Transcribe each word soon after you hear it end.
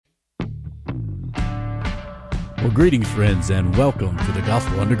Well, greetings, friends, and welcome to the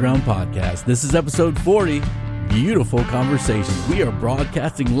Gospel Underground Podcast. This is episode 40, Beautiful Conversations. We are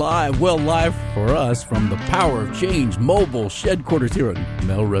broadcasting live for us from the Power of Change mobile headquarters here in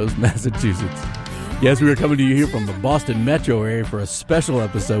Melrose, Massachusetts. Yes, we are coming to you here from the Boston metro area for a special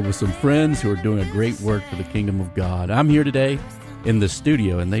episode with some friends who are doing a great work for the kingdom of God. I'm here today in the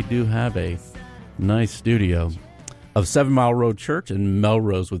studio, and they do have a nice studio of 7 Mile Road Church in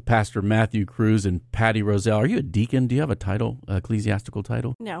Melrose with Pastor Matthew Cruz and Patty Roselle. Are you a deacon? Do you have a title, ecclesiastical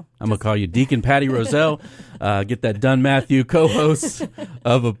title? No. I'm going to call you Deacon Patty Roselle. Get that done, Matthew. Co-host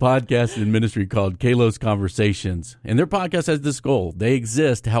of a podcast and ministry called Kalos Conversations. And their podcast has this goal. They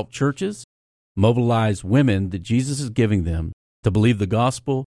exist to help churches mobilize women that Jesus is giving them to believe the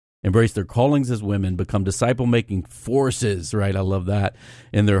gospel, embrace their callings as women, become disciple-making forces, right? I love that,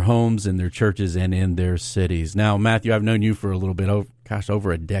 in their homes, in their churches, and in their cities. Now, Matthew, I've known you for a little bit,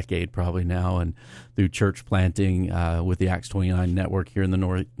 over a decade probably now, and through church planting with the Acts 29 network here in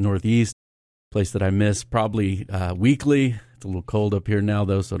the Northeast, place that I miss probably weekly. It's a little cold up here now,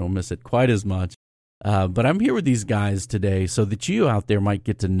 though, so I don't miss it quite as much. But I'm here with these guys today so that you out there might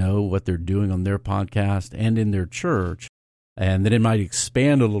get to know what they're doing on their podcast and in their church, and that it might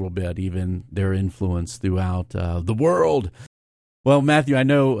expand a little bit, even their influence throughout the world. Well, Matthew, I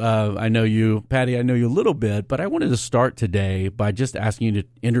know you. Patty, I know you a little bit, but I wanted to start today by just asking you to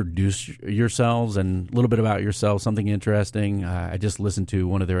introduce yourselves and a little bit about yourselves, something interesting. I just listened to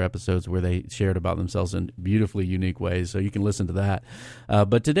one of their episodes where they shared about themselves in beautifully unique ways, so you can listen to that.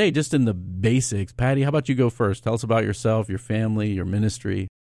 But today, just in the basics, Patty, how about you go first? Tell us about yourself, your family, your ministry.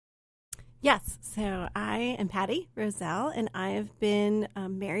 Yes, so I am Patty Roselle, and I have been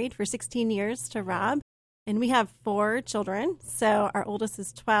married for 16 years to Rob, and we have 4 children. So our oldest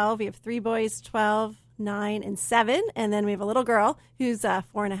is 12. We have 3 boys, 12, 9, and 7, and then we have a little girl who's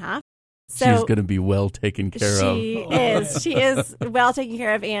 4.5. So she's going to be well taken care of. She is. She is well taken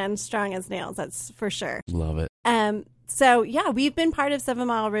care of and strong as nails, that's for sure. Love it. So, yeah, we've been part of 7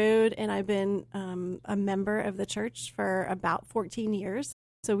 Mile Road, and I've been a member of the church for about 14 years.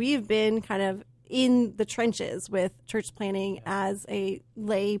 So we've been kind of in the trenches with church planning as a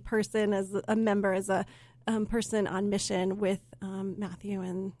lay person, as a member, as a person on mission with Matthew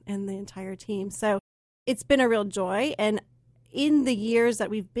and the entire team. So it's been a real joy. And in the years that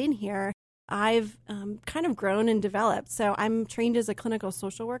we've been here, I've kind of grown and developed. So I'm trained as a clinical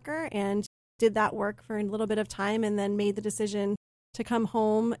social worker and did that work for a little bit of time and then made the decision to come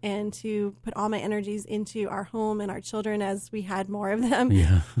home and to put all my energies into our home and our children as we had more of them.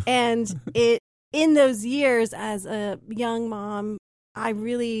 Yeah. And in those years as a young mom, I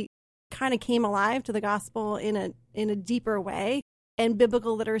really kind of came alive to the gospel in a deeper way. And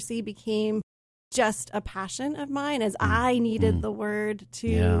biblical literacy became just a passion of mine as I needed the word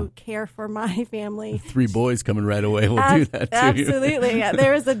to care for my family. 3 boys coming right away will do that too. Absolutely.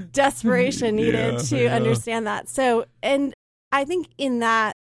 There was a desperation needed to understand that. So, and I think in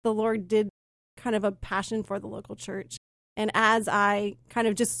that, the Lord did kind of a passion for the local church. And as I kind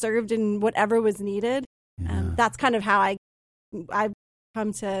of just served in whatever was needed, that's kind of how I've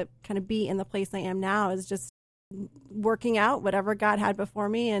come to kind of be in the place I am now, is just working out whatever God had before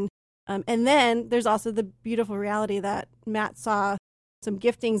me. And then there's also the beautiful reality that Matt saw some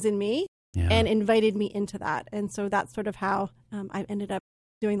giftings in me and invited me into that. And so that's sort of how I ended up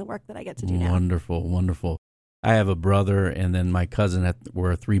doing the work that I get to do now. Wonderful, wonderful. I have a brother, and then my cousin.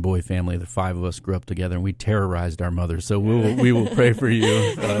 We're a 3-boy family. The 5 of us grew up together, and we terrorized our mother. So we will pray for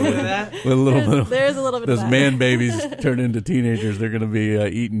you. With a little bit of, there's a little bit. Those of that. Man babies turn into teenagers. They're going to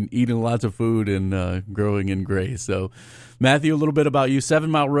be eating lots of food and growing in grace. So, Matthew, a little bit about you. 7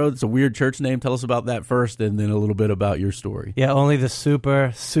 Mile Road. It's a weird church name. Tell us about that first, and then a little bit about your story. Yeah, only the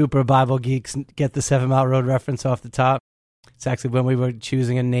super Bible geeks get the 7 Mile Road reference off the top. It's actually when we were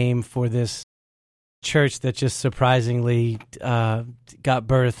choosing a name for this church that just surprisingly got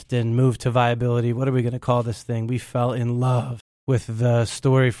birthed and moved to viability. What are we going to call this thing? We fell in love with the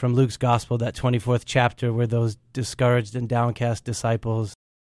story from Luke's gospel, that 24th chapter, where those discouraged and downcast disciples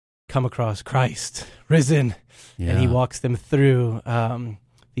come across Christ risen, and he walks them through the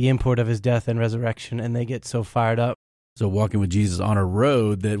import of his death and resurrection, and they get so fired up. So walking with Jesus on a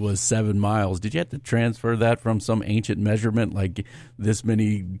road that was 7 miles, did you have to transfer that from some ancient measurement, like this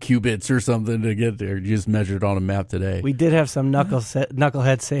many cubits or something, to get there? You just measured it on a map today. We did have some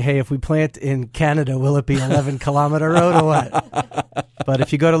knuckleheads say, hey, if we plant in Canada, will it be 11-kilometer road or what? But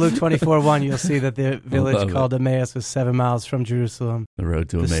if you go to Luke 24:1, you'll see that the village called Emmaus was 7 miles from Jerusalem. The road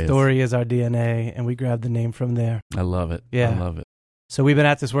to Emmaus. The story is our DNA, and we grabbed the name from there. I love it. Yeah. I love it. So we've been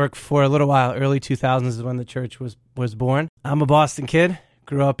at this work for a little while. Early 2000s is when the church was born. I'm a Boston kid,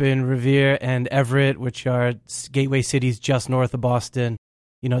 Grew up in Revere and Everett, which are gateway cities just north of Boston.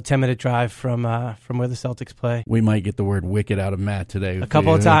 10-minute drive from where the Celtics play. We might get the word wicked out of Matt today. A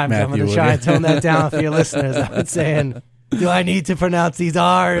couple of times. I'm going to try and tone that down for your listeners. I'm saying, do I need to pronounce these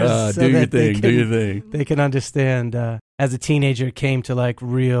R's? Do your thing. They can understand. As a teenager, came to like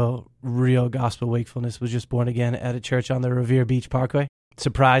real gospel wakefulness. Was just born again at a church on the Revere Beach Parkway.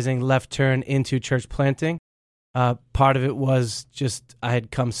 Surprising left turn into church planting. Part of it was just I had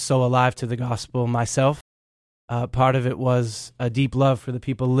come so alive to the gospel myself. Part of it was a deep love for the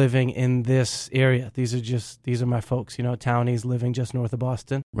people living in this area. These are my folks, townies living just north of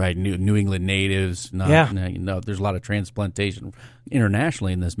Boston. Right, New England natives. There's a lot of transplantation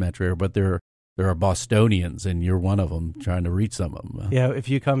internationally in this metro area, but there are Bostonians, and you're one of them, trying to reach some of them. Yeah, if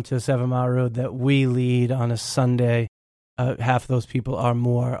you come to 7 Mile Road that we lead on a Sunday, half of those people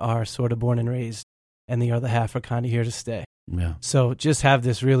are sort of born and raised, and the other half are kind of here to stay. Yeah. So just have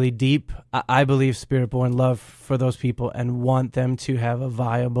this really deep, I believe, spirit-born love for those people and want them to have a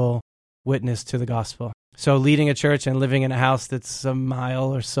viable witness to the gospel. So leading a church and living in a house that's a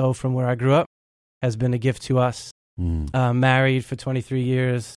mile or so from where I grew up has been a gift to us. Married for 23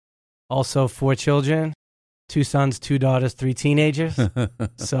 years, also 4 children, 2 sons, 2 daughters, 3 teenagers.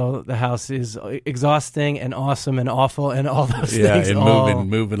 So the house is exhausting and awesome and awful and all those things. Yeah, and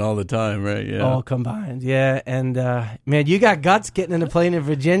moving all the time, right? Yeah, all combined. Yeah, and man, you got guts getting in a plane in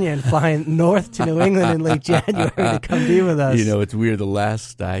Virginia and flying north to New England in late January to come be with us. It's weird. The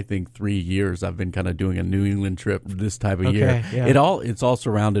last, I think, 3 years, I've been kind of doing a New England trip this type of year. Yeah. It's all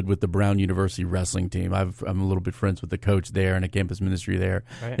surrounded with the Brown University wrestling team. I'm a little bit friends with the coach there and a campus ministry there,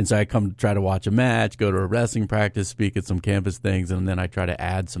 right. And so I come to try to watch a match, go to a wrestling practice, speak at some campus things, and then I try to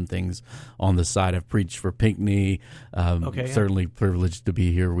add some things on the side. I've preached for Pinckney. Certainly privileged to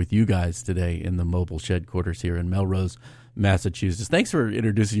be here with you guys today in the mobile shed quarters here in Melrose, Massachusetts. Thanks for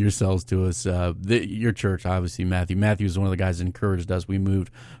introducing yourselves to us. Your church, obviously, Matthew. Matthew is one of the guys that encouraged us. We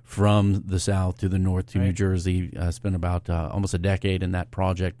moved from the south to the north to New Jersey. Spent about almost a decade in that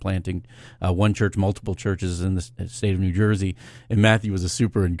project, planting one church, multiple churches in the state of New Jersey. And Matthew was a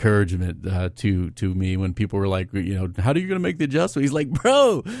super encouragement to me when people were like, how are you going to make the adjustment? He's like,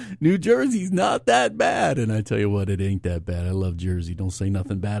 bro, New Jersey's not that bad. And I tell you what, it ain't that bad. I love Jersey. Don't say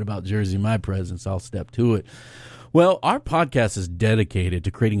nothing bad about Jersey in my presence. I'll step to it. Well, our podcast is dedicated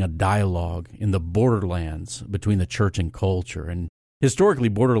to creating a dialogue in the borderlands between the church and culture. And historically,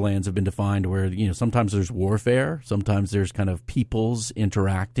 borderlands have been defined where, sometimes there's warfare, sometimes there's kind of peoples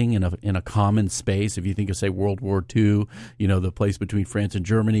interacting in a common space. If you think of, say, World War II, the place between France and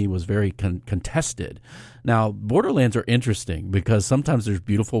Germany was very contested. Now, borderlands are interesting because sometimes there's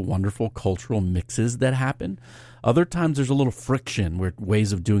beautiful, wonderful cultural mixes that happen. Other times there's a little friction where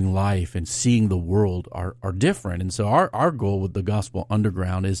ways of doing life and seeing the world are different. And so our goal with the Gospel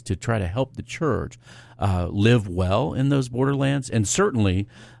Underground is to try to help the church live well in those borderlands. And certainly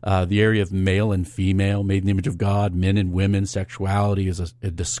the area of male and female, made in the image of God, men and women, sexuality is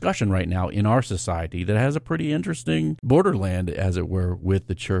a discussion right now in our society that has a pretty interesting borderland, as it were, with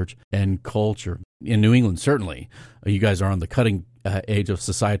the church and culture. In New England, certainly, you guys are on the cutting age of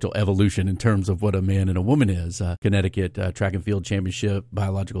societal evolution in terms of what a man and a woman is. Connecticut track and field championship,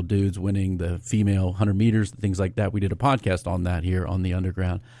 biological dudes winning the female 100 meters, things like that. We did a podcast on that here on the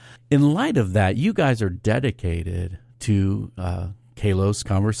Underground. In light of that, you guys are dedicated to Kalos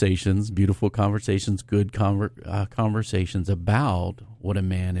conversations, beautiful conversations, good conversations about what a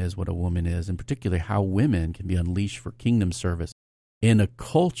man is, what a woman is, and particularly how women can be unleashed for kingdom service in a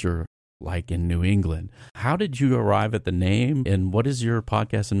culture like in New England. How did you arrive at the name, and what is your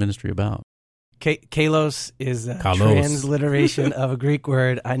podcast and ministry about? Kalos is a transliteration of a Greek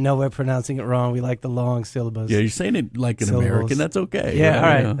word. I know we're pronouncing it wrong. We like the long syllables. Yeah, you're saying it like an American. That's okay. Yeah,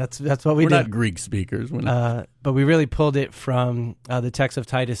 right? All right. That's what we do. We're not Greek speakers. We're not. But we really pulled it from the text of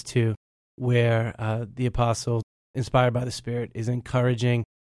Titus 2, where the apostle, inspired by the Spirit, is encouraging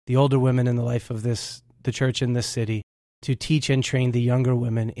the older women in the life of the church in this city to teach and train the younger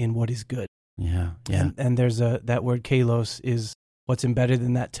women in what is good. Yeah. And there's that word kalos is what's embedded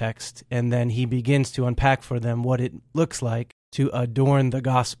in that text. And then he begins to unpack for them what it looks like to adorn the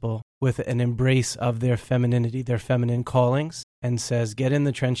gospel with an embrace of their femininity, their feminine callings, and says, get in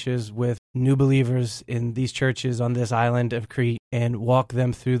the trenches with new believers in these churches on this island of Crete and walk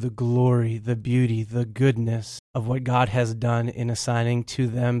them through the glory, the beauty, the goodness of what God has done in assigning to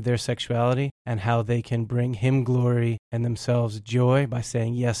them their sexuality and how they can bring him glory and themselves joy by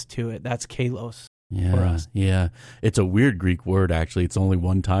saying yes to it. That's kalos. For us. Yeah. It's a weird Greek word, actually. It's only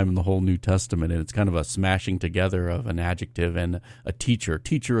one time in the whole New Testament, and it's kind of a smashing together of an adjective and a teacher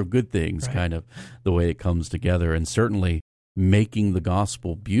of good things, right. Kind of the way it comes together. And certainly making the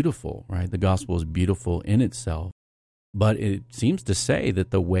gospel beautiful, right? The gospel is beautiful in itself, but it seems to say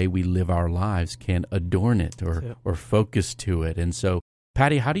that the way we live our lives can adorn it or focus to it. And so,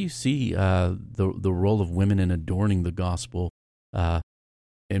 Patty, how do you see the role of women in adorning the gospel and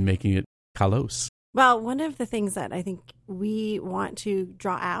making it kalos? Well, one of the things that I think we want to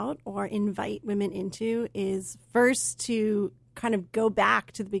draw out or invite women into is first to kind of go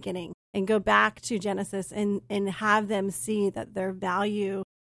back to the beginning and go back to Genesis and have them see that their value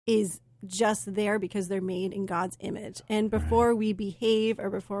is just there because they're made in God's image. And before we behave or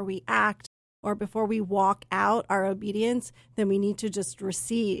before we act or before we walk out our obedience, then we need to just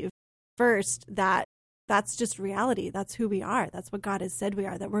receive first that that's just reality. That's who we are. That's what God has said we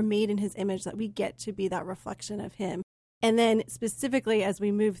are, that we're made in his image, that we get to be that reflection of him. And then specifically as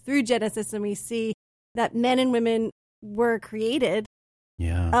we move through Genesis and we see that men and women were created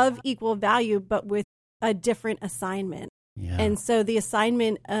of equal value, but with a different assignment. Yeah. And so the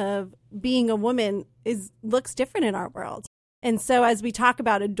assignment of being a woman looks different in our world. And so as we talk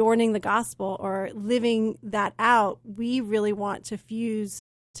about adorning the gospel or living that out, we really want to fuse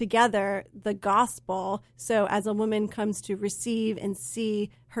together the gospel. So as a woman comes to receive and see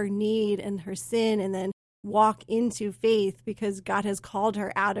her need and her sin and then walk into faith because God has called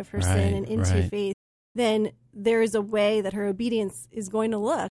her out of her sin and into faith, then there is a way that her obedience is going to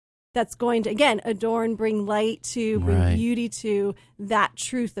look that's going to, again, adorn, bring light to, bring beauty to that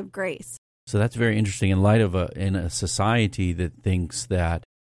truth of grace. So that's very interesting in light of in a society that thinks that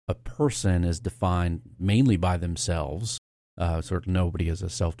a person is defined mainly by themselves. Sort of nobody is a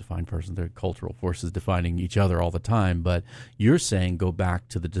self-defined person. There are cultural forces defining each other all the time. But you're saying go back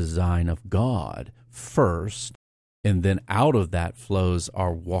to the design of God first, and then out of that flows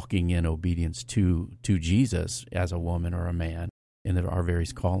our walking in obedience to Jesus as a woman or a man in our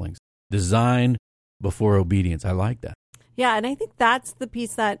various callings. Design before obedience. I like that. Yeah, and I think that's the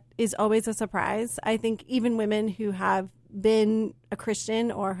piece that is always a surprise. I think even women who have been a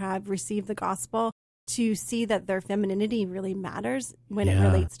Christian or have received the gospel, to see that their femininity really matters when it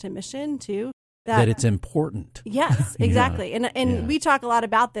relates to mission too. That it's important. Yes, exactly. And we talk a lot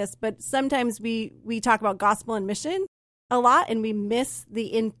about this, but sometimes we talk about gospel and mission a lot and we miss the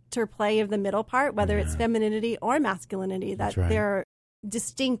interplay of the middle part, whether it's femininity or masculinity, that there are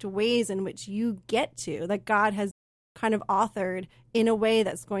distinct ways in which you get to, that God has kind of authored in a way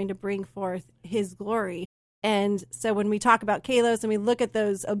that's going to bring forth his glory. And so when we talk about kalos and we look at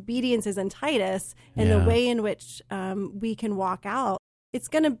those obediences in Titus and the way in which we can walk out, it's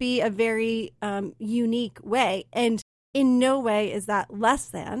going to be a very unique way. And in no way is that less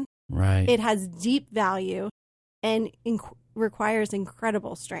than. Right. It has deep value and requires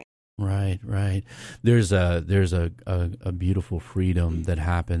incredible strength. Right. There's a beautiful freedom that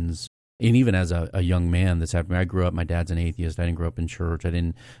happens. And even as a young man, this happened. I grew up, my dad's an atheist. I didn't grow up in church.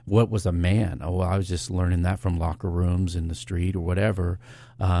 What was a man? Oh, well, I was just learning that from locker rooms in the street or whatever.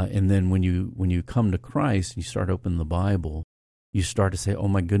 And then when you come to Christ, you start opening the Bible, you start to say, oh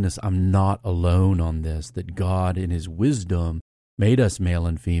my goodness, I'm not alone on this, that God in his wisdom made us male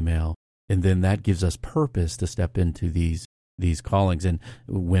and female. And then that gives us purpose to step into these callings. And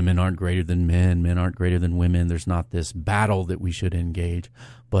women aren't greater than men aren't greater than women. There's not this battle that we should engage,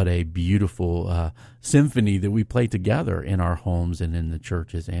 but a beautiful symphony that we play together in our homes and in the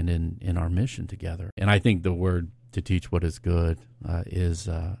churches and in our mission together. And I think the word to teach what is good is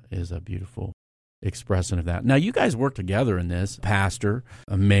a beautiful expression of that. Now, you guys work together in this. Pastor,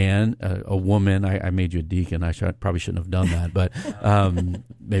 a man, a woman. I made you a deacon. I probably shouldn't have done that, but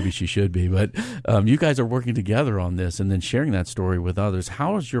maybe she should be. But you guys are working together on this and then sharing that story with others.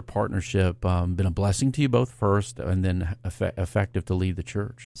 How has your partnership been a blessing to you both first and then effective to lead the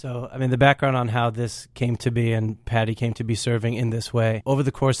church? So, the background on how this came to be and Patty came to be serving in this way, over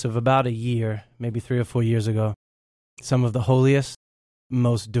the course of about a year, maybe 3 or 4 years ago, some of the holiest,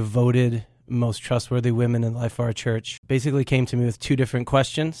 most devoted, most trustworthy women in the life of our church basically came to me with 2 different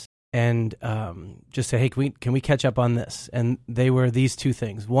questions and just say, hey, can we catch up on this? And they were these 2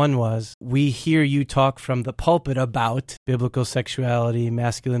 things. One was, we hear you talk from the pulpit about biblical sexuality,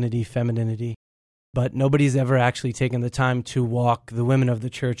 masculinity, femininity, but nobody's ever actually taken the time to walk the women of the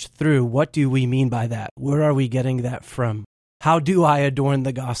church through, what do we mean by that? Where are we getting that from? How do I adorn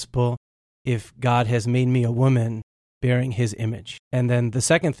the gospel if God has made me a woman bearing his image? And then the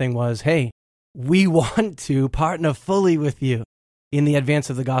second thing was, hey, we want to partner fully with you in the advance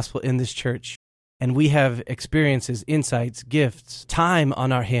of the gospel in this church. And we have experiences, insights, gifts, time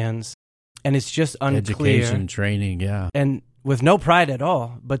on our hands. And it's just unclear. Education, training, yeah. And with no pride at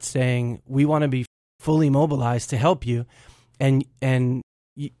all, but saying we want to be fully mobilized to help you. And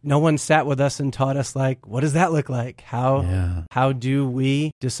no one sat with us and taught us, like, what does that look like? How do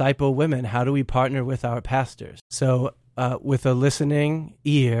we disciple women? How do we partner with our pastors? So with a listening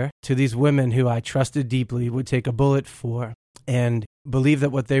ear to these women who I trusted deeply, would take a bullet for, and believe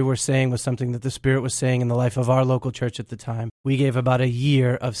that what they were saying was something that the Spirit was saying in the life of our local church at the time. We gave about a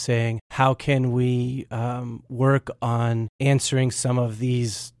year of saying, how can we work on answering some of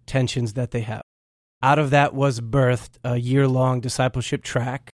these tensions that they have? Out of that was birthed a year-long discipleship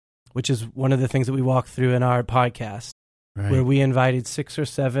track, which is one of the things that we walk through in our podcast, where we invited 6 or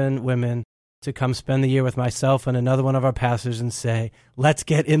 7 women to come spend the year with myself and another one of our pastors and say, let's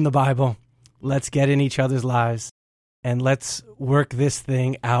get in the Bible, let's get in each other's lives, and let's work this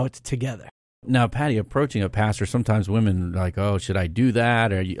thing out together. Now, Patty, approaching a pastor, sometimes women are like, "Oh, should I do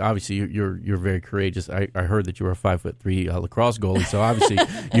that?" Or obviously, you're very courageous. I heard that you were a 5'3" lacrosse goalie, so obviously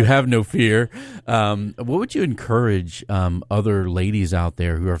you have no fear. What would you encourage other ladies out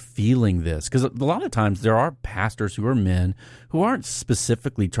there who are feeling this? Because a lot of times there are pastors who are men who aren't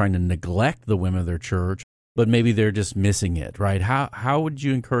specifically trying to neglect the women of their church, but maybe they're just missing it, right? How would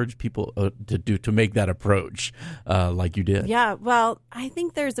you encourage people to make that approach like you did? Yeah, well, I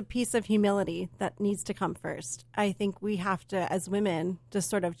think there's a piece of humility that needs to come first. I think we have to, as women, just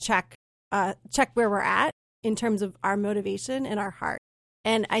sort of check where we're at in terms of our motivation and our heart.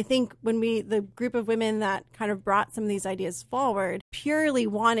 And I think when the group of women that kind of brought some of these ideas forward purely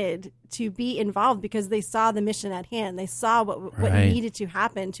wanted to be involved because they saw the mission at hand. They saw what needed to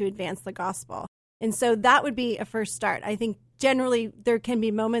happen to advance the gospel. And so that would be a first start. I think generally there can be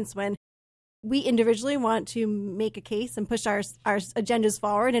moments when we individually want to make a case and push our agendas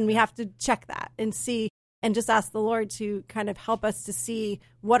forward, and we have to check that and see and just ask the Lord to kind of help us to see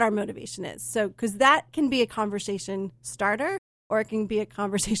what our motivation is. So, because that can be a conversation starter or it can be a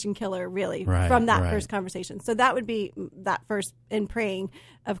conversation killer, really, from that first conversation. So that would be that first, in praying,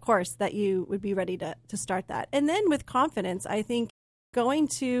 of course, that you would be ready to start that. And then with confidence, I think going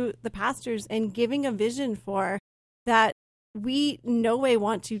to the pastors and giving a vision for that we no way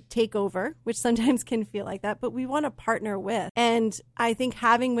want to take over, which sometimes can feel like that, but we want to partner with. And I think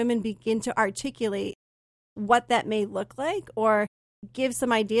having women begin to articulate what that may look like or give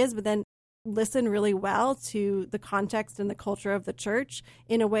some ideas, but then listen really well to the context and the culture of the church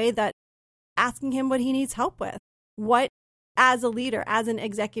in a way that asking him what he needs help with. What, as a leader, as an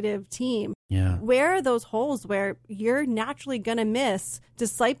executive team, where are those holes where you're naturally going to miss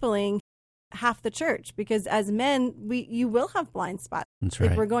discipling half the church? Because as men, you will have blind spots.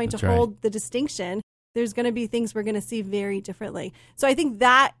 If we're going to hold the distinction, there's going to be things we're going to see very differently. So I think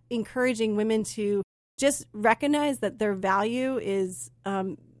that encouraging women to just recognize that their value is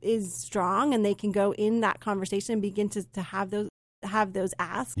strong, and they can go in that conversation and begin to have those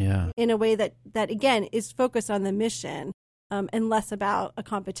asks in a way that again is focused on the mission. And less about a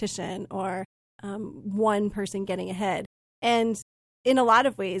competition or one person getting ahead. And in a lot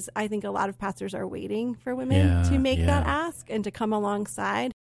of ways, I think a lot of pastors are waiting for women to make that ask and to come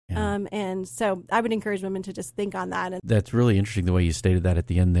alongside. And so I would encourage women to just think on that. That's really interesting. The way you stated that at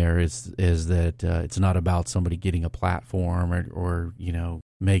the end there is that it's not about somebody getting a platform or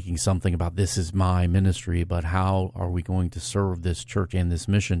making something about this is my ministry, but how are we going to serve this church and this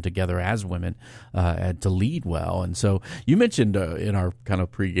mission together as women and to lead well. And so you mentioned in our kind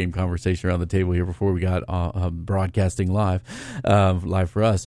of pregame conversation around the table here before we got broadcasting live for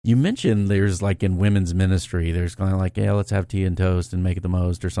us, you mentioned there's like in women's ministry, there's kind of like, let's have tea and toast and make it the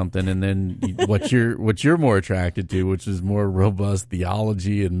most or something. And then what you're more attracted to, which is more robust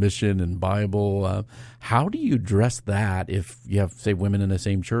theology and mission and Bible. How do you address that if you have, say, women in the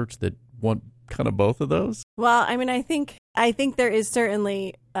same church that want kind of both of those? Well, I mean, I think there is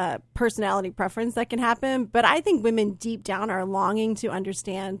certainly a personality preference that can happen, but I think women deep down are longing to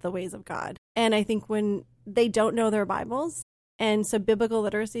understand the ways of God. And I think when they don't know their Bibles, and so biblical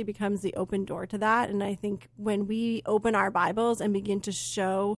literacy becomes the open door to that. And I think when we open our Bibles and begin to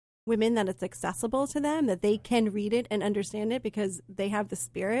show women that it's accessible to them, that they can read it and understand it because they have the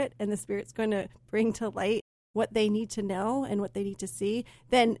Spirit, and the Spirit's going to bring to light what they need to know and what they need to see,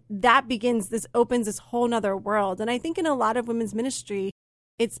 then that opens this whole nother world. And I think in a lot of women's ministry,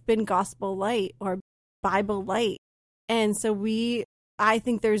 it's been gospel light or Bible light. And so I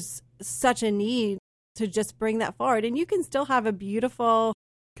think there's such a need to just bring that forward. And you can still have a beautiful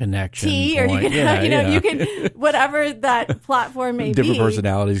connection tea, or you can, you can, whatever that platform may be. Different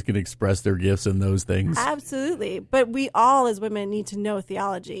personalities can express their gifts in those things. Absolutely. But we all as women need to know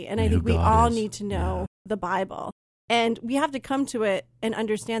theology. And I think we all need to know the Bible. And we have to come to it and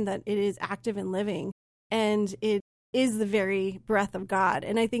understand that it is active and living. And it is the very breath of God.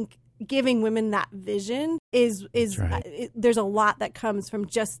 And I think giving women that vision is right. there's a lot that comes from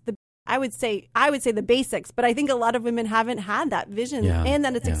just I would say the basics, but I think a lot of women haven't had that vision and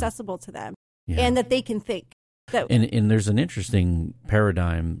that it's accessible to them and that they can think. And there's an interesting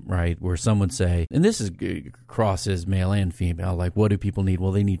paradigm, right, where some would say, and this crosses male and female, like, what do people need?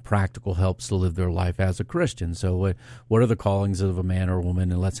 Well, they need practical helps to live their life as a Christian. So what are the callings of a man or a woman,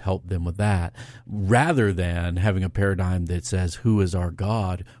 and let's help them with that, rather than having a paradigm that says, who is our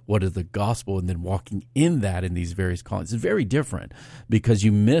God? What is the gospel? And then walking in that in these various callings. It's very different because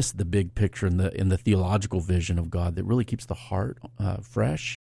you miss the big picture in the theological vision of God that really keeps the heart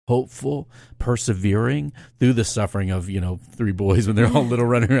fresh, hopeful, persevering through the suffering of, 3 boys when they're all little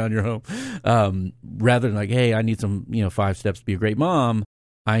running around your home. Rather than like, hey, I need some, 5 steps to be a great mom.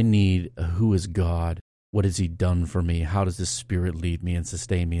 I need, who is God? What has he done for me? How does the Spirit lead me and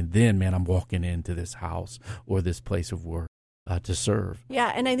sustain me? And then, man, I'm walking into this house or this place of work to serve.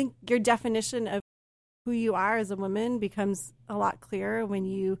 Yeah, and I think your definition of who you are as a woman becomes a lot clearer when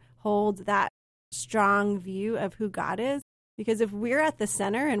you hold that strong view of who God is. Because if we're at the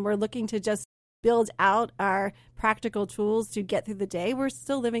center and we're looking to just build out our practical tools to get through the day, we're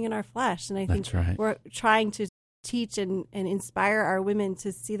still living in our flesh. And I think we're trying to teach and inspire our women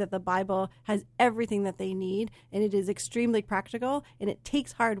to see that the Bible has everything that they need, and it is extremely practical, and it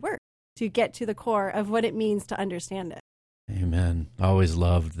takes hard work to get to the core of what it means to understand it. Amen. I always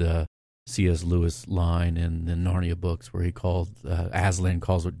loved the C.S. Lewis line in the Narnia books where he called, Aslan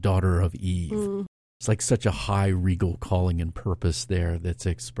calls it daughter of Eve. Mm. It's like such a high regal calling and purpose there that's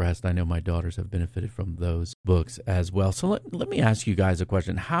expressed. I know my daughters have benefited from those books as well. So let me ask you guys a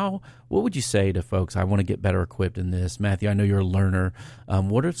question. What would you say to folks? I want to get better equipped in this. Matthew, I know you're a learner.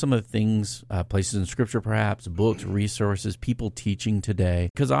 What are some of the things, places in Scripture perhaps, books, resources, people teaching today?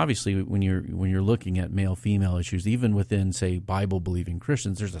 Because obviously when you're looking at male-female issues, even within, say, Bible-believing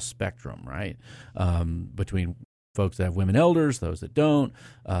Christians, there's a spectrum, right, between folks that have women elders, those that don't.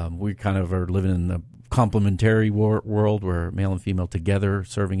 We kind of are living in the complementary world where male and female together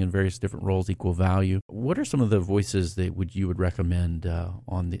serving in various different roles, equal value. What are some of the voices that you would recommend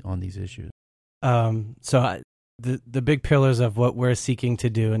on these issues? The big pillars of what we're seeking to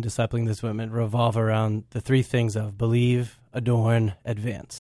do in discipling these women revolve around the 3 things of believe, adorn,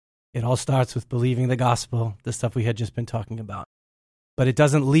 advance. It all starts with believing the gospel, the stuff we had just been talking about. But it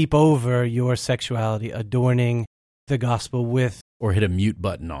doesn't leap over your sexuality, adorning the gospel with, or hit a mute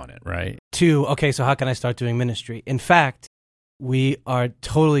button on it, right? Okay, so how can I start doing ministry? In fact, we are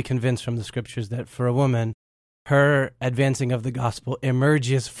totally convinced from the Scriptures that for a woman, her advancing of the gospel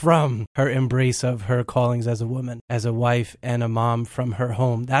emerges from her embrace of her callings as a woman, as a wife and a mom from her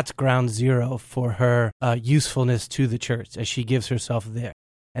home. That's ground zero for her usefulness to the church as she gives herself there.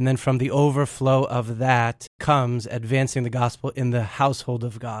 And then from the overflow of that comes advancing the gospel in the household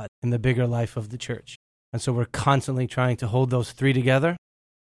of God, in the bigger life of the church. And so we're constantly trying to hold those 3 together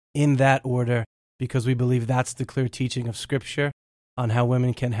in that order because we believe that's the clear teaching of Scripture on how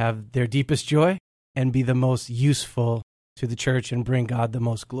women can have their deepest joy and be the most useful to the church and bring God the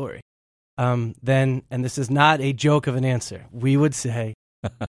most glory. Then, and this is not a joke of an answer, we would say,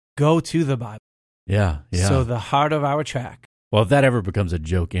 go to the Bible. Yeah. So the heart of our track. Well, if that ever becomes a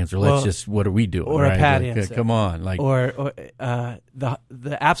joke answer, what are we doing? Or right? A pat answer. Come on.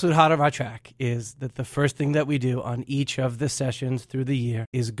 The absolute heart of our track is that the first thing that we do on each of the sessions through the year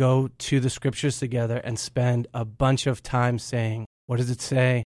is go to the Scriptures together and spend a bunch of time saying, what does it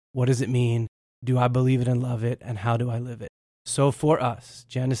say? What does it mean? Do I believe it and love it? And how do I live it? So for us,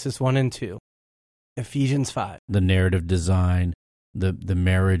 Genesis 1 and 2, Ephesians 5. The narrative design, the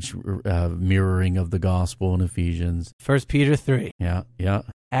marriage mirroring of the gospel in Ephesians. 1 Peter 3. Yeah.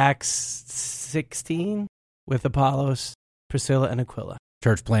 Acts 16 with Apollos, Priscilla, and Aquila.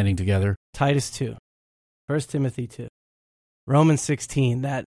 Church planning together. Titus 2. 1 Timothy 2. Romans 16,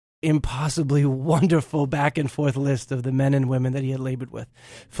 that impossibly wonderful back and forth list of the men and women that he had labored with.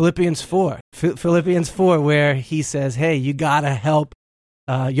 Philippians 4, where he says, hey, you got to help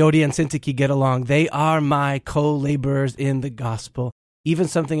Yodi and Syntyche get along. They are my co-laborers in the gospel. Even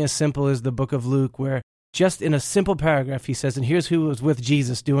something as simple as the book of Luke, where just in a simple paragraph he says, and here's who was with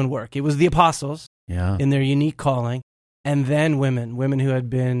Jesus doing work. It was the apostles in their unique calling, and then women who had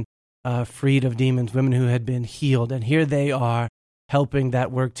been freed of demons, women who had been healed. And here they are helping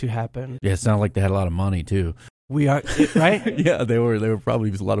that work to happen. Yeah, it sounded like they had a lot of money too. We are, right? Yeah, they were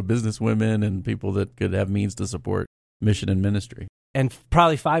probably a lot of business women and people that could have means to support mission and ministry. And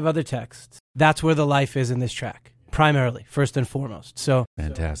probably 5 other texts. That's where the life is in this track, primarily, first and foremost. So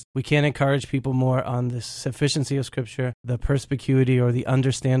fantastic. We can't encourage people more on the sufficiency of Scripture, the perspicuity or the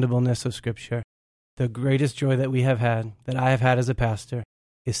understandableness of Scripture. The greatest joy that we have had, that I have had as a pastor,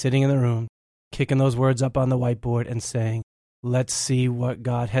 is sitting in the room, kicking those words up on the whiteboard and saying, let's see what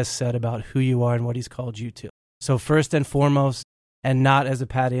God has said about who you are and what he's called you to. So first and foremost, and not as a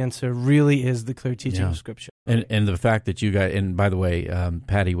pat answer, really is the clear teaching of Scripture. And the fact that you guys, and by the way,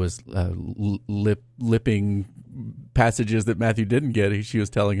 Patty was lipping passages that Matthew didn't get. She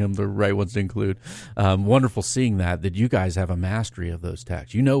was telling him the right ones to include. Wonderful seeing that you guys have a mastery of those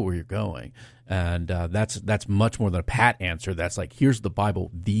texts. You know where you're going. And that's much more than a pat answer. That's like, here's the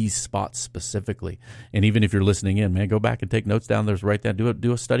Bible, these spots specifically. And even if you're listening in, man, go back and take notes down there, write that,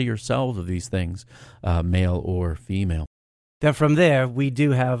 do a study yourselves of these things, male or female. Then from there, we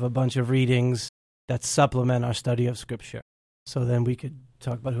do have a bunch of readings that supplement our study of Scripture. So then we could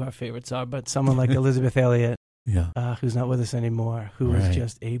talk about who our favorites are, but someone like Elizabeth Elliot, who's not with us anymore, who is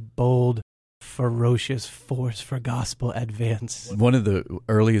just a bold, ferocious force for gospel advance. One of the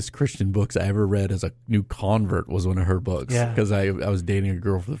earliest Christian books I ever read as a new convert was one of her books, because I was dating a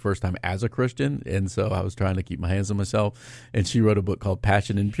girl for the first time as a Christian, and so I was trying to keep my hands on myself, and she wrote a book called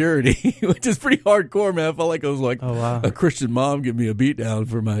Passion and Purity, which is pretty hardcore, man. I felt like I was like a Christian mom giving me a beat down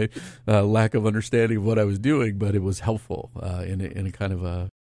for my lack of understanding of what I was doing, but it was helpful in a kind of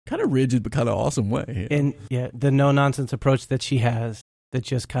rigid but kind of awesome way. And the no-nonsense approach that she has, that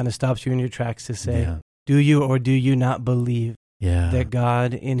just kind of stops you in your tracks to say, do you or do you not believe that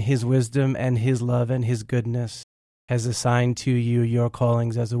God, in his wisdom and his love and his goodness, has assigned to you your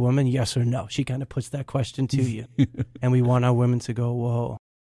callings as a woman? Yes or no? She kind of puts that question to you. And we want our women to go, whoa,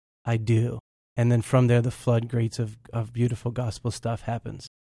 I do. And then from there, the floodgates of beautiful gospel stuff happens.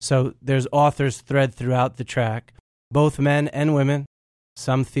 So there's authors thread throughout the track, both men and women,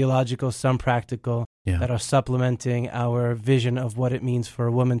 some theological, some practical, that are supplementing our vision of what it means for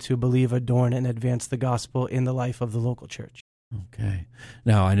a woman to believe, adorn, and advance the gospel in the life of the local church. Okay.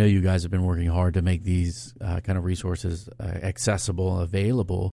 Now, I know you guys have been working hard to make these kind of resources accessible,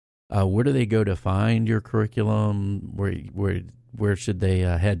 available. Where do they go to find your curriculum? Where should they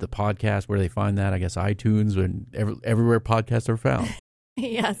head? The podcast, where do they find that? I guess iTunes and everywhere podcasts are found.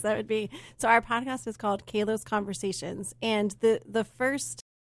 Yes, that would be. So our podcast is called Kalos Conversations, and the first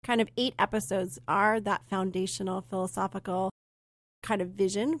kind of 8 episodes are that foundational philosophical kind of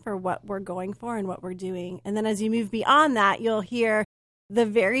vision for what we're going for and what we're doing. And then as you move beyond that, you'll hear the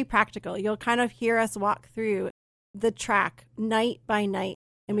very practical. You'll kind of hear us walk through the track night by night,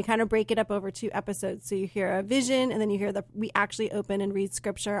 and we kind of break it up over 2 episodes. So you hear a vision, and then you hear we actually open and read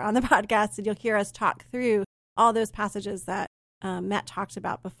Scripture on the podcast, and you'll hear us talk through all those passages that Matt talked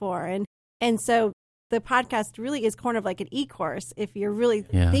about before. And so the podcast really is kind of like an e-course if you're really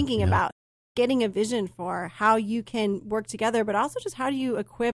thinking about getting a vision for how you can work together, but also just how do you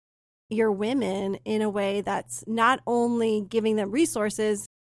equip your women in a way that's not only giving them resources,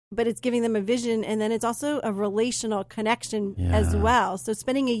 but it's giving them a vision, and then it's also a relational connection as well. So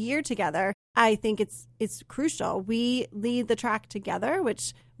spending a year together, I think it's crucial. We lead the track together,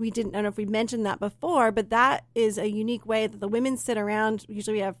 which I don't know if we mentioned that before, but that is a unique way that the women sit around.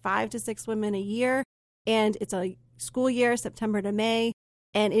 Usually we have 5 to 6 women a year, and it's a school year, September to May,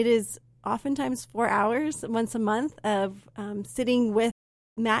 and it is oftentimes 4 hours once a month of sitting with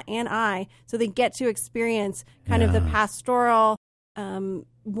Matt and I, so they get to experience kind of the pastoral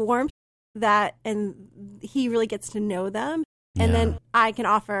warmth that, and he really gets to know them, and then I can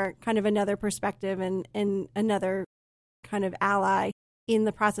offer kind of another perspective and another kind of ally in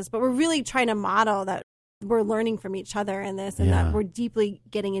the process. But we're really trying to model that we're learning from each other in this, and that we're deeply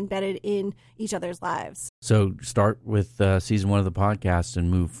getting embedded in each other's lives. So start with season 1 of the podcast and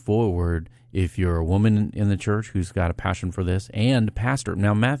move forward. If you're a woman in the church who's got a passion for this, and pastor.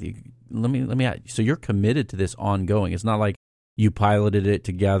 Now, Matthew, let me ask, so you're committed to this ongoing. It's not like you piloted it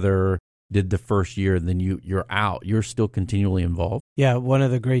together, did the first year, and then you're out. You're still continually involved. Yeah, one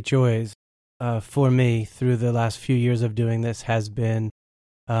of the great joys for me through the last few years of doing this has been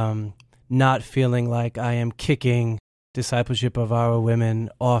not feeling like I am kicking discipleship of our women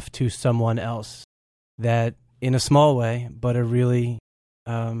off to someone else. That in a small way, but a really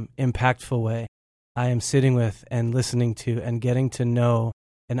impactful way, I am sitting with and listening to and getting to know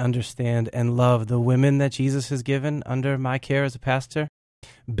and understand and love the women that Jesus has given under my care as a pastor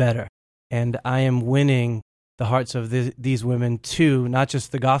better. And I am winning the hearts of these women to not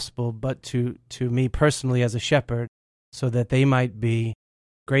just the gospel, but to me personally as a shepherd, so that they might be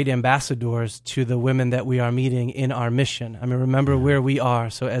great ambassadors to the women that we are meeting in our mission. I mean, remember where we are.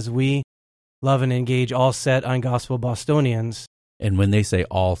 So as we love and engage All Set on Gospel Bostonians. And when they say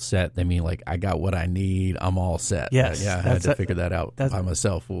all set, they mean like, I got what I need, I'm all set. Yes. I had to figure that out by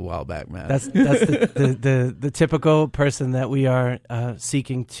myself a while back, man. That's the typical person that we are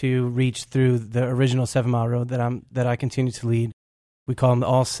seeking to reach through the original 7 Mile Road that I continue to lead. We call them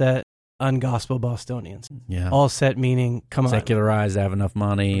all set, ungospel Bostonians. Yeah. All set meaning, come on. Secularized, I have enough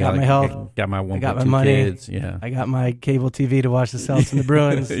money. Got my health. Got my 1.2 got my money. kids. Yeah. I got my cable TV to watch the Celtics and the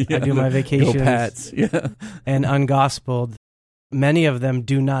Bruins. Yeah, I do my vacations. Go Pats. Yeah. And ungospeled, many of them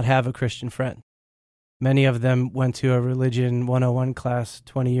do not have a Christian friend. Many of them went to a Religion 101 class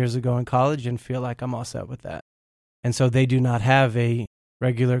 20 years ago in college and feel like I'm all set with that. And so they do not have a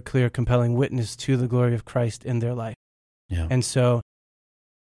regular, clear, compelling witness to the glory of Christ in their life. Yeah. And so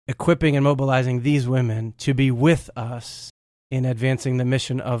equipping and mobilizing these women to be with us in advancing the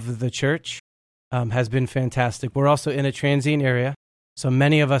mission of the church has been fantastic. We're also in a transient area. So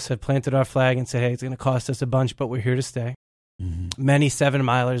many of us have planted our flag and said, hey, it's going to cost us a bunch, but we're here to stay. Mm-hmm. Many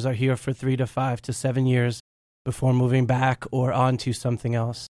 7-milers are here for 3 to 5 to 7 years before moving back or on to something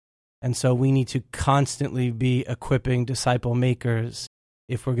else. And so we need to constantly be equipping disciple makers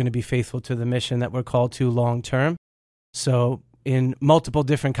if we're going to be faithful to the mission that we're called to long term. So in multiple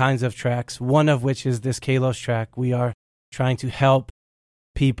different kinds of tracks, one of which is this Kalos track, we are trying to help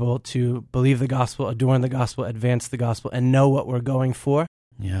people to believe the gospel, adorn the gospel, advance the gospel, and know what we're going for.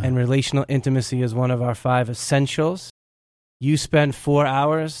 Yeah. And relational intimacy is one of our 5 essentials. You spend 4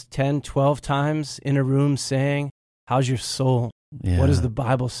 hours, 10, 12 times in a room saying, how's your soul? Yeah. What does the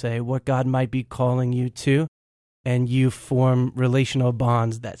Bible say? What God might be calling you to? And you form relational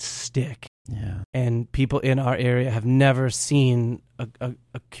bonds that stick. Yeah. And people in our area have never seen a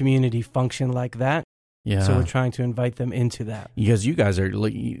community function like that. Yeah. So we're trying to invite them into that. Because you guys are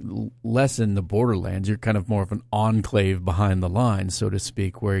less in the borderlands. You're kind of more of an enclave behind the lines, so to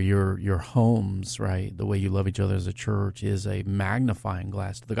speak, where your homes, right, the way you love each other as a church is a magnifying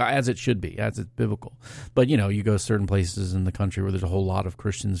glass to the God, as it should be, as it's biblical. But, you go certain places in the country where there's a whole lot of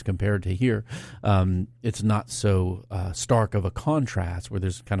Christians compared to here. It's not so stark of a contrast where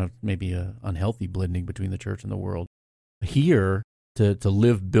there's kind of maybe a unhealthy blending between the church and the world. Here, to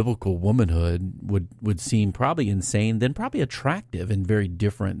live biblical womanhood would seem probably insane, then probably attractive and very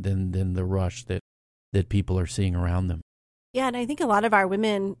different than the rush that people are seeing around them. Yeah, and I think a lot of our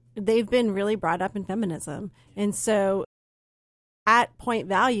women, they've been really brought up in feminism. And so at Point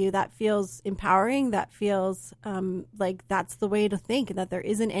Value, that feels empowering. That feels like that's the way to think and that there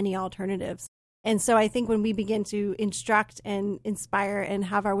isn't any alternatives. And so I think when we begin to instruct and inspire and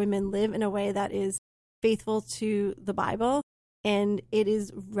have our women live in a way that is faithful to the Bible, and it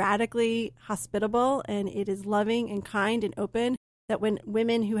is radically hospitable, and it is loving and kind and open, that when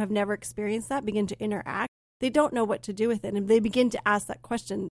women who have never experienced that begin to interact, they don't know what to do with it. And they begin to ask that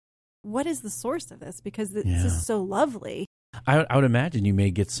question, what is the source of this? Because this is so lovely. I would imagine you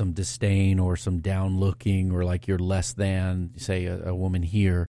may get some disdain or some down looking, or like you're less than, say, a woman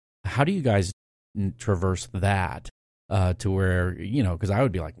here. How do you guys traverse that? To where, because I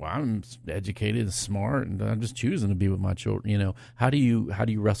would be like, well, I'm educated and smart, and I'm just choosing to be with my children. How do you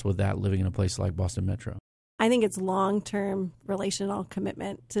wrestle with that living in a place like Boston Metro? I think it's long-term relational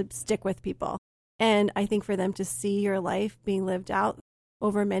commitment to stick with people. And I think for them to see your life being lived out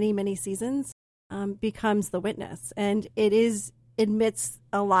over many, many seasons becomes the witness. And it admits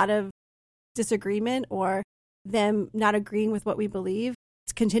a lot of disagreement or them not agreeing with what we believe.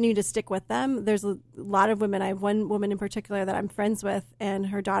 Continue to stick with them. There's a lot of women. I have one woman in particular that I'm friends with, and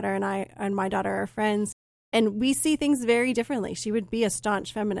her daughter and my daughter are friends, and we see things very differently. She would be a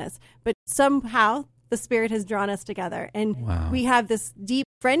staunch feminist, but somehow the Spirit has drawn us together, and we have this deep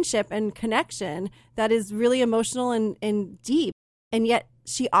friendship and connection that is really emotional and deep. And yet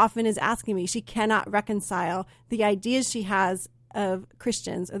she often is asking me, she cannot reconcile the ideas she has of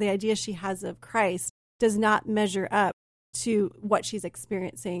Christians or the ideas she has of Christ does not measure up to what she's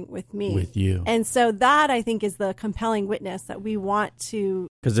experiencing with me. With you. And so that, I think, is the compelling witness that we want to...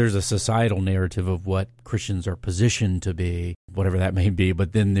 Because there's a societal narrative of what Christians are positioned to be, whatever that may be,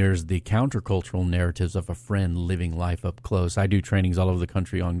 but then there's the countercultural narratives of a friend living life up close. I do trainings all over the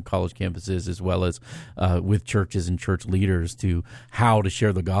country on college campuses as well as with churches and church leaders to how to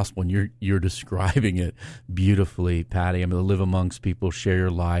share the gospel, and you're describing it beautifully, Patty. I mean, live amongst people, share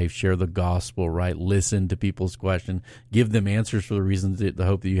your life, share the gospel, right? Listen to people's questions, give them answers for the reasons, the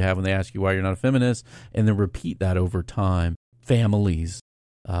hope that you have when they ask you why you're not a feminist, and then repeat that over time. Families,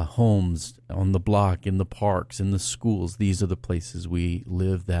 homes, on the block, in the parks, in the schools, these are the places we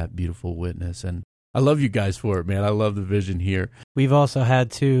live that beautiful witness. And I love you guys for it, man. I love the vision here. We've also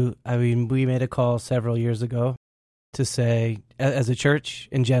had to, we made a call several years ago to say, as a church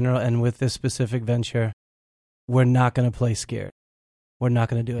in general, and with this specific venture, we're not going to play scared. We're not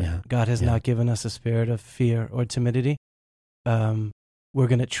going to do it. Yeah. God has not given us a spirit of fear or timidity. We're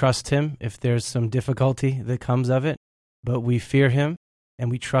going to trust him if there's some difficulty that comes of it, but we fear him and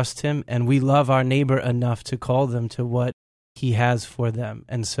we trust him, and we love our neighbor enough to call them to what he has for them.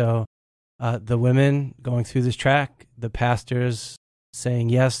 And so the women going through this track, the pastors saying,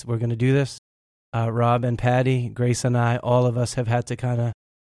 yes, we're going to do this. Rob and Patty, Grace and I, all of us have had to kind of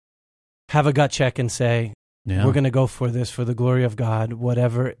have a gut check and say, we're going to go for this for the glory of God,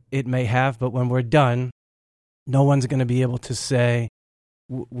 whatever it may have. But when we're done, no one's going to be able to say,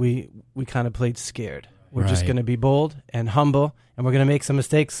 we kind of played scared. We're just going to be bold and humble, and we're going to make some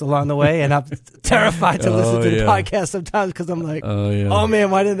mistakes along the way. And I'm terrified to listen to the podcast sometimes because I'm like, oh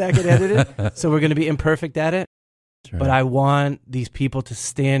man, why didn't that get edited? So we're going to be imperfect at it. Right. But I want these people to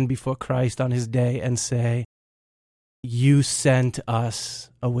stand before Christ on his day and say, you sent us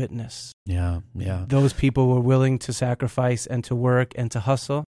a witness. Yeah. Those people were willing to sacrifice and to work and to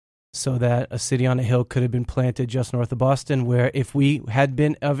hustle so that a city on a hill could have been planted just north of Boston, where if we had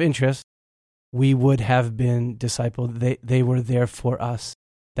been of interest, we would have been discipled. They were there for us.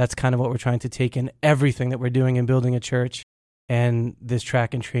 That's kind of what we're trying to take in everything that we're doing in building a church and this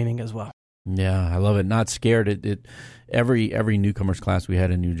track and training as well. Yeah, I love it. Not scared. Every newcomers class we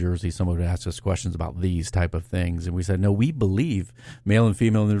had in New Jersey, someone would ask us questions about these type of things, and we said, no, we believe male and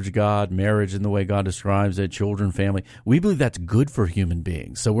female in the image of God, marriage in the way God describes it, children, family. We believe that's good for human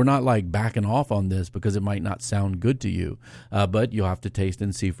beings. So we're not like backing off on this because it might not sound good to you, but you'll have to taste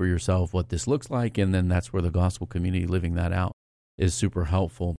and see for yourself what this looks like, and then that's where the gospel community living that out is super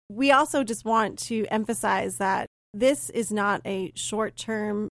helpful. We also just want to emphasize that this is not a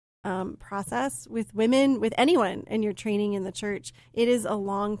short-term process with women, with anyone in your training in the church. It is a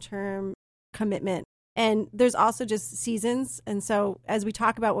long-term commitment. And there's also just seasons. And so as we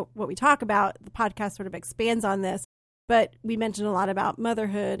talk about what we talk about, the podcast sort of expands on this. But we mentioned a lot about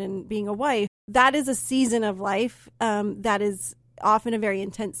motherhood and being a wife. That is a season of life that is often a very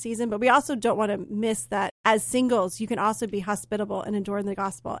intense season. But we also don't want to miss that as singles, you can also be hospitable and endure in the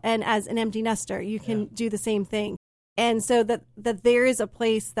gospel. And as an empty nester, you can do the same thing. And so that there is a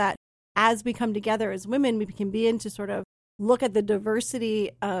place that as we come together as women, we can begin to sort of look at the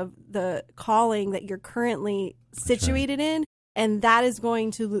diversity of the calling that you're currently situated in. And that is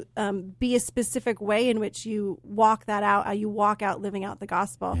going to be a specific way in which you walk that out, how you walk out living out the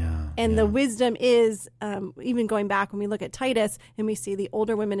gospel. The wisdom is, even going back when we look at Titus and we see the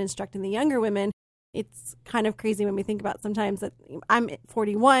older women instructing the younger women, it's kind of crazy when we think about sometimes that I'm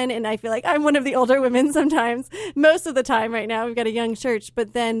 41 and I feel like I'm one of the older women sometimes. Most of the time right now, we've got a young church,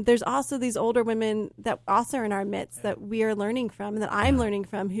 but then there's also these older women that also are in our midst that we are learning from and that I'm learning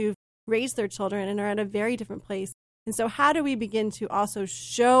from, who've raised their children and are at a very different place. And so how do we begin to also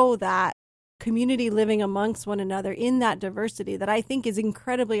show that community living amongst one another in that diversity that I think is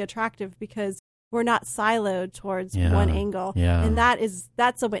incredibly attractive, because we're not siloed towards one angle. And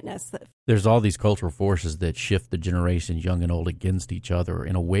that's a witness. There's all these cultural forces that shift the generations, young and old, against each other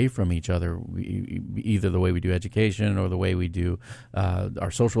and away from each other, either the way we do education or the way we do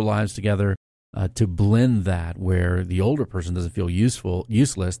our social lives together. To blend that, where the older person doesn't feel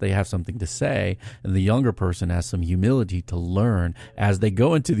useless, they have something to say, and the younger person has some humility to learn as they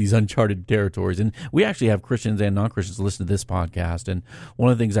go into these uncharted territories. And we actually have Christians and non-Christians listen to this podcast, and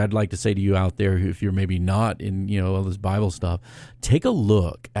one of the things I'd like to say to you out there, if you're maybe not in all this Bible stuff, take a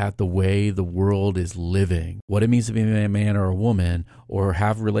look at the way the world is living, what it means to be a man or a woman, or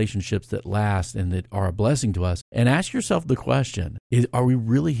have relationships that last and that are a blessing to us, and ask yourself the question, are we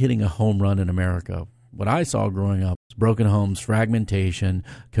really hitting a home run in America? What I saw growing up was broken homes, fragmentation,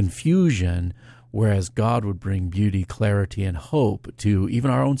 confusion, whereas God would bring beauty, clarity, and hope to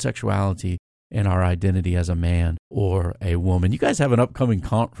even our own sexuality and our identity as a man or a woman. You guys have an upcoming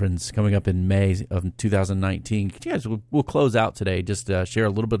conference coming up in May of 2019. Could you guys, we'll close out today, just share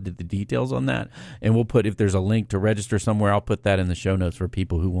a little bit of the details on that, and we'll put, if there's a link to register somewhere, I'll put that in the show notes for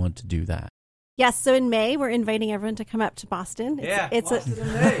people who want to do that. Yes, so in May, we're inviting everyone to come up to Boston. It's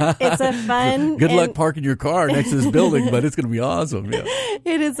a fun... Good luck parking your car next to this building, but it's going to be awesome. Yeah.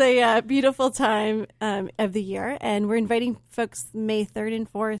 It is a beautiful time of the year, and we're inviting folks May 3rd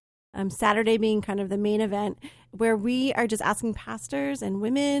and 4th, Saturday being kind of the main event, where we are just asking pastors and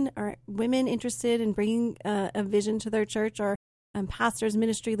women interested in bringing a vision to their church, or pastors,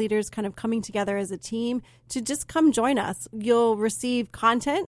 ministry leaders kind of coming together as a team to just come join us. You'll receive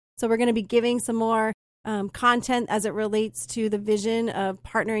content. So we're going to be giving some more content as it relates to the vision of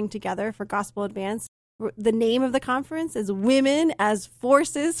partnering together for Gospel Advance. The name of the conference is Women as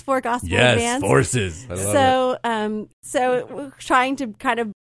Forces for Gospel Advance. Yes, forces. I love it. So we're trying to kind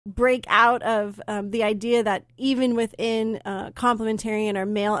of break out of the idea that even within complementarian or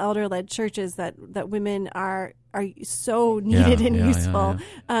male elder-led churches that women are so needed and useful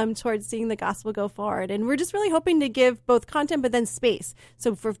towards seeing the gospel go forward. And we're just really hoping to give both content but then space.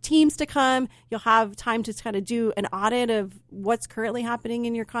 So for teams to come, you'll have time to kind of do an audit of what's currently happening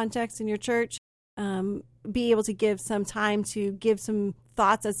in your context in your church, be able to give some time to give some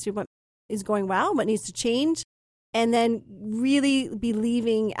thoughts as to what is going well, what needs to change, and then really be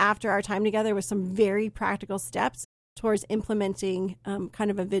leaving after our time together with some very practical steps towards implementing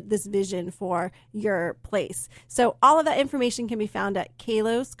this vision for your place. So all of that information can be found at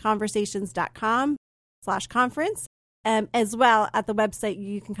kalosconversations.com/conference. As well, at the website,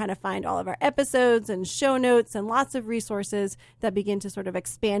 you can kind of find all of our episodes and show notes and lots of resources that begin to sort of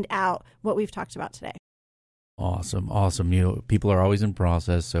expand out what we've talked about today. Awesome. People are always in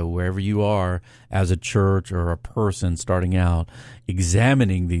process. So wherever you are as a church or a person starting out,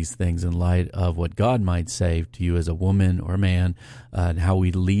 examining these things in light of what God might say to you as a woman or a man, and how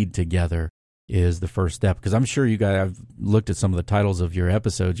we lead together is the first step. Because I'm sure you guys have looked at some of the titles of your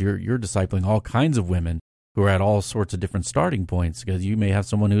episodes. You're discipling all kinds of women who are at all sorts of different starting points, because you may have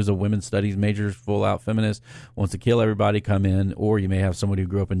someone who's a women's studies major, full-out feminist, wants to kill everybody, come in, or you may have someone who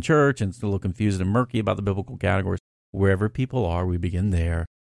grew up in church and is a little confused and murky about the biblical categories. Wherever people are, we begin there,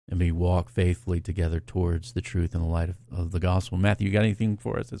 and we walk faithfully together towards the truth in the light of the gospel. Matthew, you got anything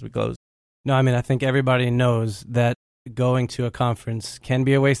for us as we close? No, I think everybody knows that going to a conference can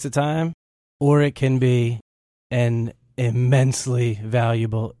be a waste of time, or it can be an immensely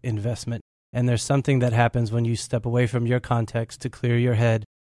valuable investment. And there's something that happens when you step away from your context to clear your head,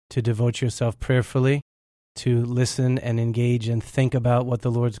 to devote yourself prayerfully, to listen and engage and think about what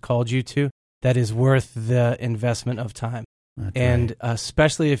the Lord's called you to, that is worth the investment of time. That's and right.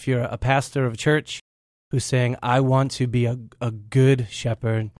 Especially if you're a pastor of a church who's saying, I want to be a good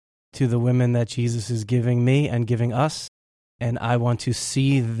shepherd to the women that Jesus is giving me and giving us, and I want to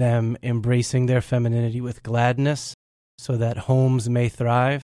see them embracing their femininity with gladness so that homes may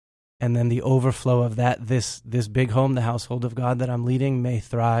thrive. And then the overflow of that, this big home, the household of God that I'm leading, may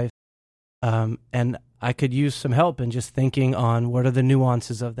thrive. And I could use some help in just thinking on what are the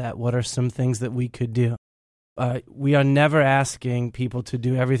nuances of that? What are some things that we could do? We are never asking people to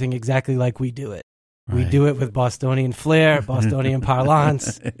do everything exactly like we do it. Right. We do it with Bostonian flair, Bostonian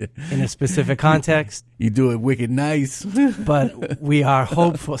parlance, in a specific context. You do it wicked nice. But we are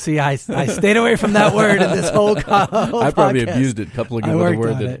hopeful. See, I stayed away from that word in this whole I probably podcast. abused it, coupling it with a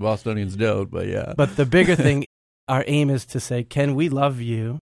word that Bostonians don't, but yeah. But the bigger thing, our aim is to say, can we love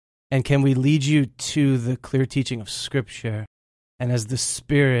you, and can we lead you to the clear teaching of Scripture? And as the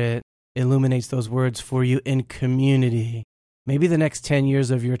Spirit illuminates those words for you in community, maybe the next 10 years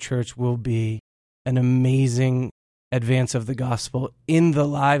of your church will be an amazing advance of the gospel in the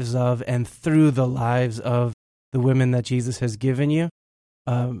lives of and through the lives of the women that Jesus has given you.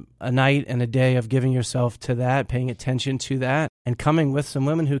 A night and a day of giving yourself to that, paying attention to that, and coming with some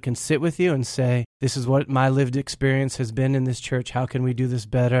women who can sit with you and say, this is what my lived experience has been in this church. How can we do this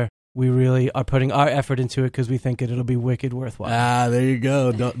better? We really are putting our effort into it because we think it'll be wicked worthwhile. There you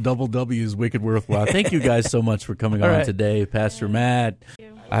go. Double W is wicked worthwhile. Thank you guys so much for coming on today. Pastor Matt,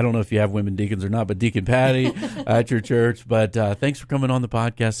 I don't know if you have women deacons or not, but Deacon Patty at your church. But thanks for coming on the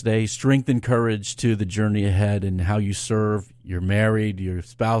podcast today. Strength and courage to the journey ahead and how you serve. You're married, your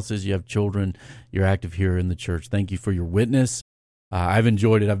spouses, you have children, you're active here in the church. Thank you for your witness. I've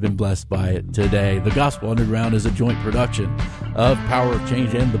enjoyed it. I've been blessed by it today. The Gospel Underground is a joint production of Power of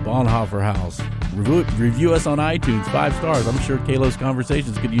Change and the Bonhoeffer House. Review us on iTunes, 5 stars. I'm sure Kalos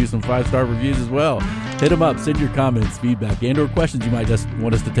Conversations could use some 5-star reviews as well. Hit them up. Send your comments, feedback, and or questions you might just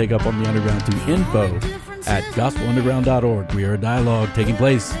want us to take up on the Underground to info@gospelunderground.org. We are a dialogue taking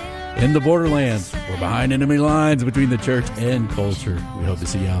place in the borderlands or behind enemy lines between the church and culture. We hope to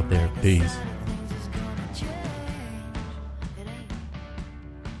see you out there. Peace.